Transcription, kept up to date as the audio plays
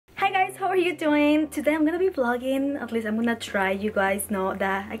how are you doing? Today I'm gonna be vlogging. At least I'm gonna try. You guys know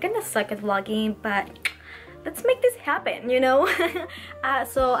that I kinda suck at vlogging, but let's make this happen, you know.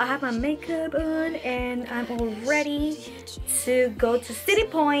 So I have my makeup on and I'm all ready to go to City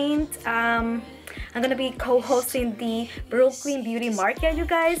Point. I'm gonna be co-hosting the Brooklyn Beauty Market, you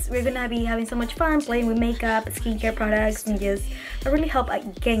guys. We're gonna be having so much fun playing with makeup, skincare products, and just I really hope I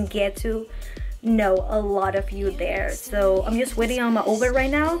can get to know a lot of you there. So I'm just waiting on my Uber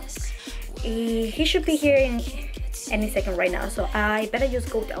right now. He should be here in any second right now, so I better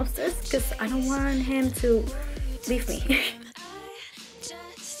just go downstairs because I don't want him to leave me.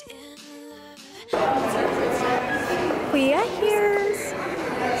 We are here.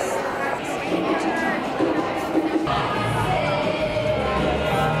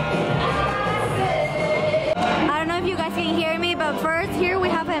 I don't know if you guys can hear me, but first here we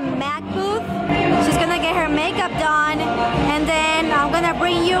have a MAC booth. She's gonna get her makeup done, and then I'm gonna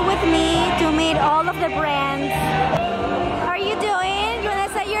bring you with me to meet all of the brands. How are you doing? You wanna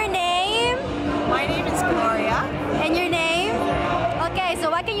say your name? My name is Gloria. And your name? Okay, so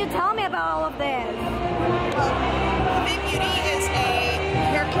what can you tell me about all of this? Finde Beauty is a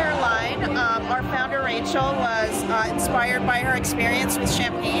hair care line. Our founder Rachel was inspired by her experience with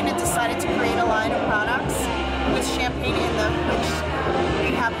champagne and decided to create a line of products with champagne in them, which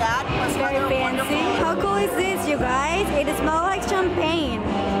we have that. Very fancy. How cool is this, you guys? It smells like champagne.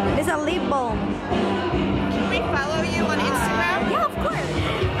 It's a lip balm. Can we follow you on Instagram? Yeah, of course.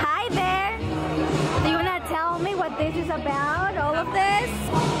 Hi there. Do you want to tell me what this is about, all of this?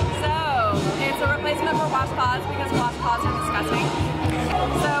 So, it's a replacement for washcloths because washcloths are disgusting.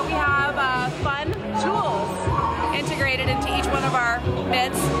 So we have fun jewels integrated into each one of our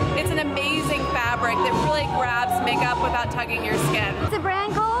bits. It's an amazing fabric that really grabs makeup without tugging your skin. What's the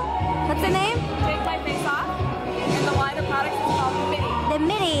brand called? What's the name? Take my face off. And the line of products is called the Midi. The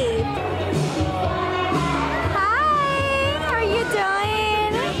Midi. Hi, how are you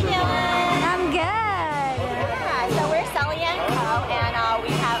doing? How you doing? I'm good. Yeah, so we're Celia & Co. and we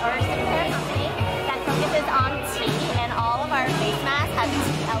have our skincare company that focuses on tea, and all of our face masks have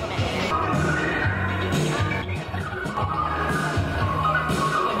tea element in it.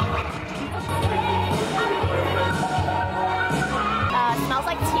 Smells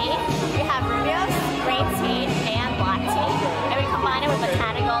like tea. We have Rubio's, green tea, and black tea, and we combine it with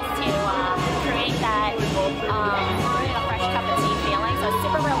botanicals to create that a fresh cup of tea feeling. So it's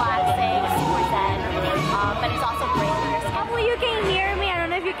super relaxing, super zen, but it's also great for your skin. Hopefully you can hear me. I don't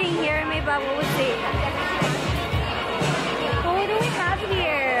know if you can hear me, but we'll see. Who do we have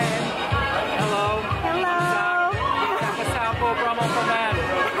here? Hello. Hello. A sample promo for men.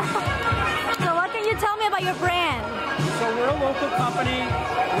 So what can you tell me about your brand? So we're a local company.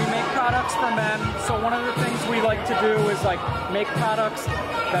 We make products for men. So one of the things we like to do is make products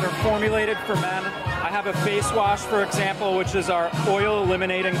that are formulated for men. I have a face wash, for example, which is our oil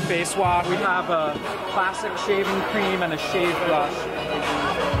eliminating face wash. We have a classic shaving cream and a shave brush.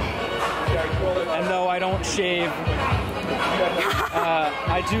 And though I don't shave,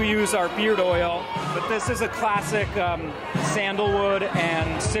 I do use our beard oil, but this is a classic sandalwood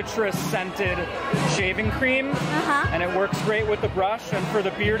and citrus scented shaving cream, and it works great with the brush. And for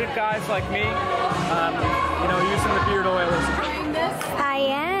the bearded guys like me, you know, using the beard oil is great. I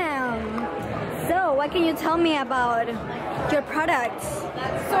am. So what can you tell me about your products?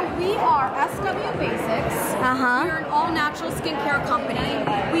 So we are SW Basics. We're an all-natural skincare company.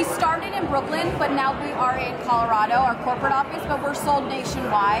 We started in Brooklyn, but now we are in Colorado, our corporate office, but we're sold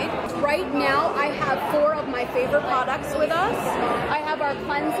nationwide. Right now, I have 4 of my favorite products with us. I have our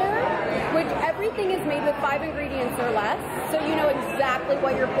cleanser, which everything is made with 5 ingredients or less, so you know exactly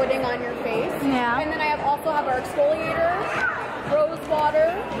what you're putting on your face. Yeah. And then I also have our exfoliator, rose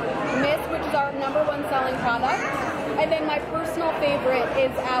water, mist, which is our #1 selling product. And then my personal favorite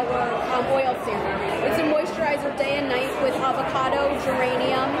is our oil serum. It's a moisturizer day and night with avocado,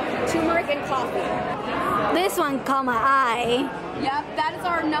 geranium, turmeric, and coffee. This one caught my eye. Yep, that is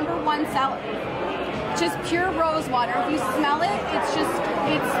our #1 seller. Just pure rose water. If you smell it, it's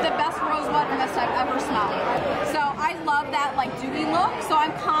the best rose water mist I've ever smelled. So I love that dewy look, so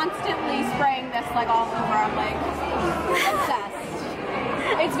I'm constantly spraying this all over. I'm obsessed.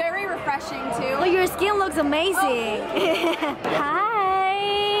 It's very refreshing too. Well, your skin looks amazing.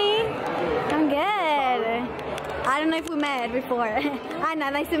 Hi. I'm good. I don't know if we met before.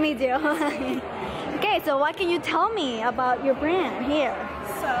 Anna, nice to meet you. Okay, so what can you tell me about your brand here?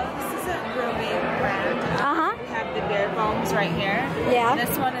 So this is a Ruby brand. We have the beard balms right here. Yeah.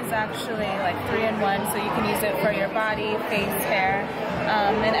 This one is actually 3-in-1, so you can use it for your body, face, hair,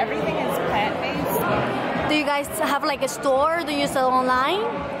 and everything is plant-based. Do you guys have a store? Do you sell online?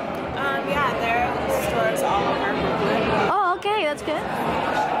 that's good.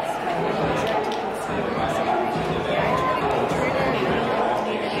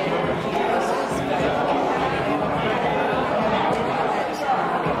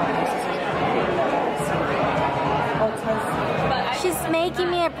 She's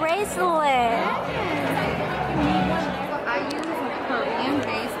making me a bracelet. I use a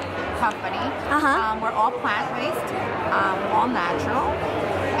Korean-based company. We're all plant-based, all natural,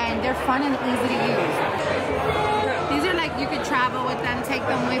 and they're fun and easy to use. These are like you could travel with them, take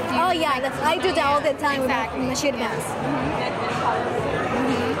them with you. Oh yeah, I do that all the time with my shoot guns.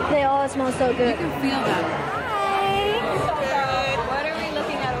 They all smell so good. You can feel them. Hi. What are we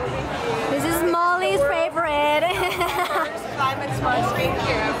looking at over here? This is Molly's favorite. Climate smart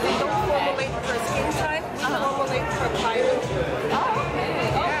skincare. We don't formulate for skin type, we formulate for climate. Oh, okay.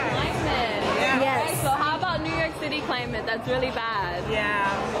 Oh, climate. Yes. So how about New York City climate? That's really bad. Yeah.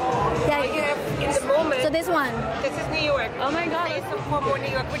 Yeah. In the moment, So this one. this is New York. Oh my God. Face of Hormone New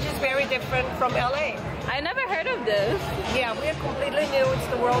York, which is very different from LA. I never heard of this. Yeah, we're completely new. It's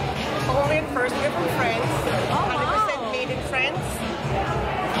the world only and first. We're from France. 100% made in France.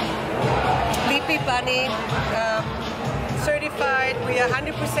 Leafy Bunny, certified. We are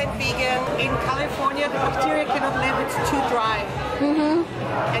 100% vegan. In California, the bacteria cannot live. It's too dry.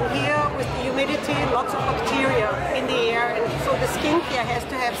 And here, with the humidity, lots of bacteria in the air, and so the skincare has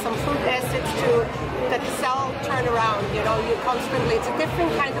to have some fruit acids to that the cell turn around. You know, you constantly. It's a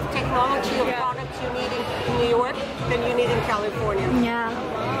different kind of technology of products you need in New York than you need in California. Yeah.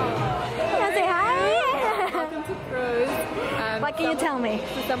 Say hi. Welcome to Pros. What can you tell me?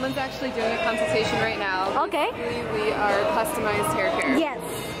 So someone's actually doing a consultation right now. Okay. We are customized hair care. Yes.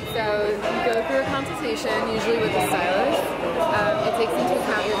 So you go through a consultation, usually with a stylist. It takes into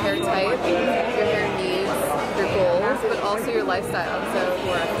account your hair type, your hair needs, your goals, but also your lifestyle. So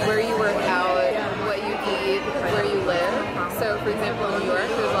where you work out, what you eat, where you live. So for example, in New York,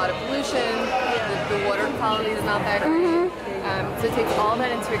 there's a lot of pollution, the water quality is not that great. So it takes all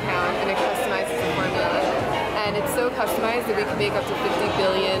that into account and it customizes the formula. And it's so customized that we can make up to 50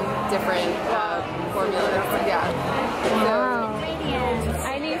 billion different formulas. Yeah. Wow.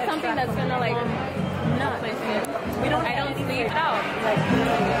 I need something that's gonna like not my skin. I don't see it out.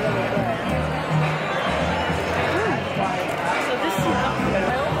 So this is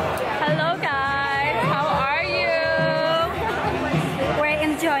hello guys, how are you? We're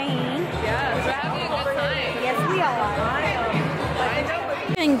enjoying. Yes, we're having a good time. Yes, we are.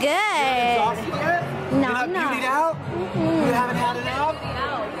 Doing good. No, You beautied out? You haven't had it out?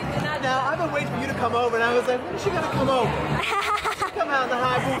 No, I've been waiting for you to come over, and I was like, when is she gonna come over? She'll come out in the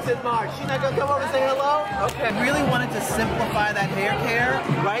high boots in March. She's not gonna come over and say hello? Okay. I really wanted to simplify that hair care,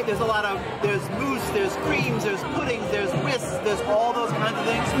 right? There's a lot of, there's mousse, there's creams, there's puddings, there's whisks, there's all those kinds of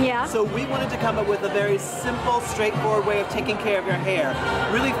things. Yeah. So we wanted to come up with a very simple, straightforward way of taking care of your hair.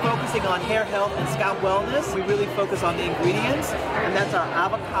 Really focusing on hair health and scalp wellness. We really focus on the ingredients, and that's our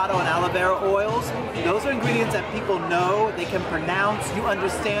avocado and aloe vera oils. Those are ingredients that people know, they can pronounce, you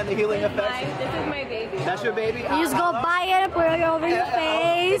understand the healing effects. This is my baby. That's your baby? You just go buy it and put it over your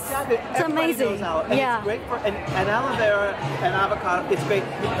face. Exactly. It's Everybody amazing. knows how. And Yeah. it's great for, and aloe vera and avocado, it's great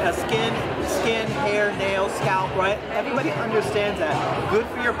skin, hair, nails, scalp, right? Everybody understands that. Good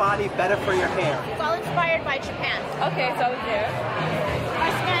for your body, better for your hair. It's all inspired by Japan. Okay, so I was there.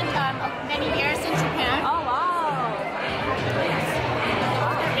 I spent many years in Japan. Oh wow.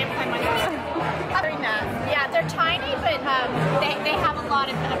 Yeah, they're tiny, but they have a lot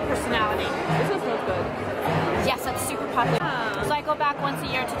of personality. This one smells good. Yes, that's super popular. So I go back once a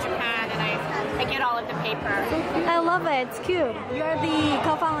year to Japan and I get all of the paper. I love it. It's cute. You're the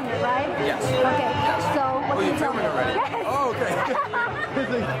co-founder, right? Yes. Okay. So what can you tell me? Yes. Oh, okay.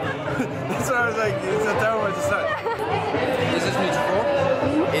 That's why I was like, it's a terrible way to start. This is Nutrifol.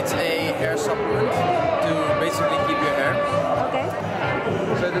 It's a hair supplement to basically keep your hair. Okay.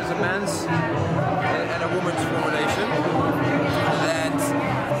 So there's a man's and a woman's formulation that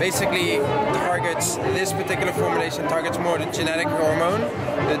basically targets, this particular formulation targets more the genetic hormone,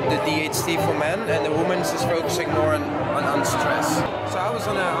 the DHT for men, and the woman's is focusing more on stress. So I was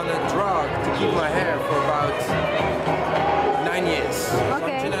on a drug to keep my hair for about 9 years. So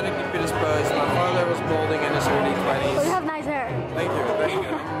Okay. I'm genetically predisposed. My father was balding in his early 20s. So you have nice hair. Thank you.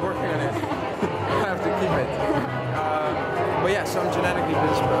 I'm working on it. I have to keep it. But yeah, so I'm genetically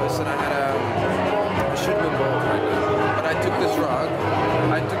predisposed, and I had I should have been bald right now. But I took the drug.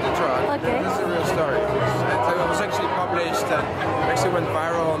 Okay. This is a real story. It was actually published and actually went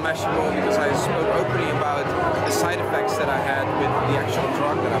viral on Mashable because I spoke openly about the side effects that I had with the actual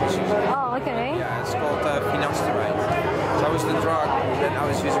drug that I was using. Oh, okay. Yeah, it's called finasteride. So that was the drug that I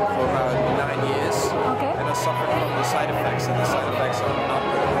was using for about 9 years. Okay. And I suffered from the side effects, and the side effects are not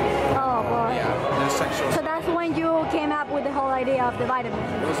good. Oh boy. Yeah, the sexual. So that's when you came up with the whole idea of the vitamin.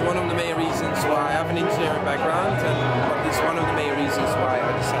 It was one of the main reasons why I have an engineering background, but it's one of the main reasons why I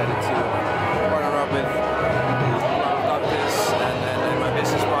decided to partner up with PRODUCTOS and my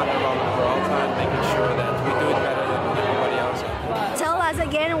business partner around the world, and making sure that we do it better than everybody else. Tell us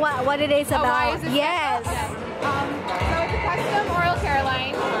again what it is about. Why is it yes. So it's a custom oral care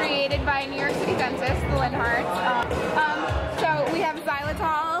line created by New York City dentist, the Linharts. So we have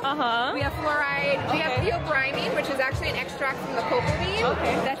xylitol, we have fluoride, we have theobromine, which is actually an extract from the cocoa bean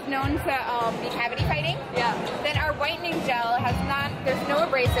that's known to be cavity fighting. Yeah. Then our whitening gel there's no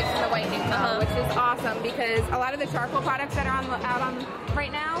abrasives in the whitening gel, which is awesome because a lot of the charcoal products that are out on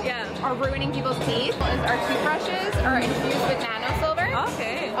right now are ruining people's teeth. Our toothbrushes are infused with nanosilver.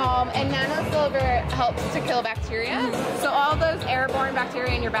 Okay. And nanosilver helps to kill bacteria. So all those airborne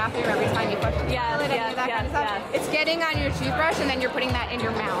bacteria in your bathroom every time you flush the toilet, that kind of stuff, it's getting on your toothbrush and then you're putting that in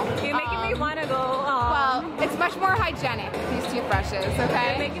your mouth. You're making me want to go. Well, it's much more hygienic, these toothbrushes,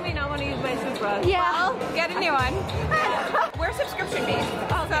 okay? You're making me not want to use my toothbrush. Yeah. Well, get a new one. We're subscription based,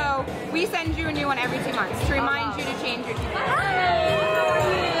 so we send you a new one every 2 months to remind you to change your toothbrush.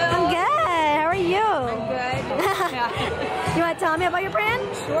 I'm good. How are you? I'm good. You want to tell me about your brand?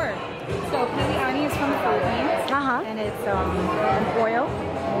 Sure. So PRODUCTOS is from the Philippines, and it's an oil.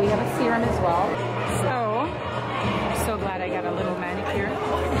 We have a serum as well. So glad I got a little manicure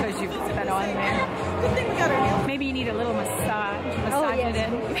because you put that on there. Maybe you need a little massage it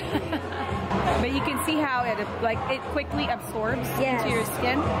in. But you can see how it quickly absorbs into your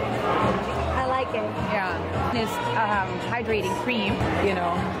skin. I like it. Yeah. This hydrating cream, you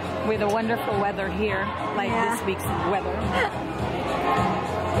know, with the wonderful weather here, like this week's weather.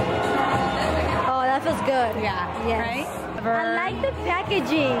 Oh, that feels good. Yeah. Yes. Right? I like the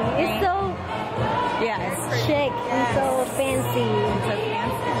packaging. It's so chic and so fancy.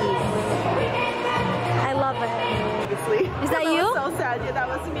 I love it. Is that you? I was so sad. Yeah, that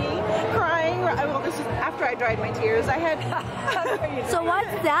was me crying. Well, this is after I dried my tears. I had. So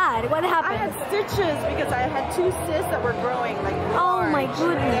what's that? What happened? I had stitches because I had 2 cysts that were growing like large. Oh my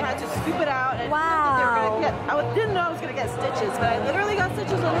goodness! They had to scoop it out. And wow! I didn't know I was gonna get stitches, but I literally got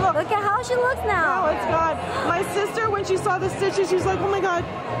stitches. And look at how she looks now. Oh, it's gone. My sister, when she saw the stitches, she was like, "Oh my God,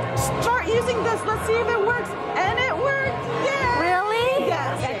 start using this. Let's see if it works." And it worked. Yeah. Really?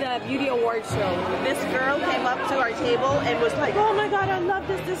 Yes. At the beauty award show, this girl came up to our table and was like, "Oh my God, I love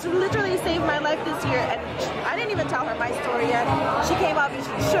this. This literally saved my life this year." And I didn't even tell her my story yet. She came up and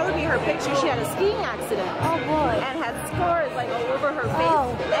she showed me her picture. She had a skiing accident. Oh boy. And had scars like all over her face.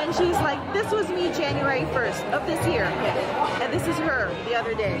 Oh. And she's like, "This was me January 1st of this year." And this is her the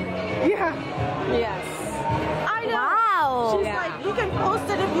other day. Yeah. yes. I know. Wow. She's like, "You can post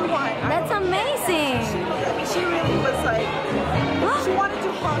it if you want." That's amazing. She really was like, she wanted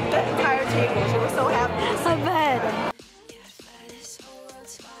to hug the entire table. She was so happy. I bet.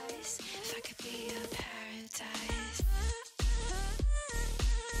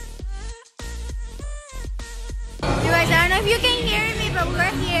 You guys, I don't know if you can hear me, but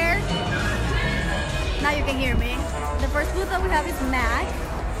we're here. Now you can hear me. The first booth that we have is MAC. You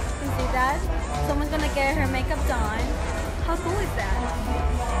can see that. Someone's gonna get her makeup done. How cool is that?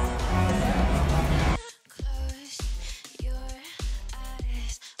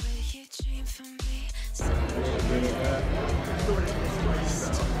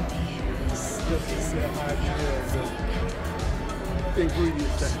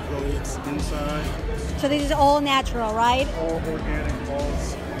 Ingredients that go inside. So this is all natural, right? All organic,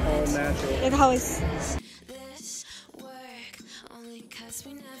 all natural. Look how it's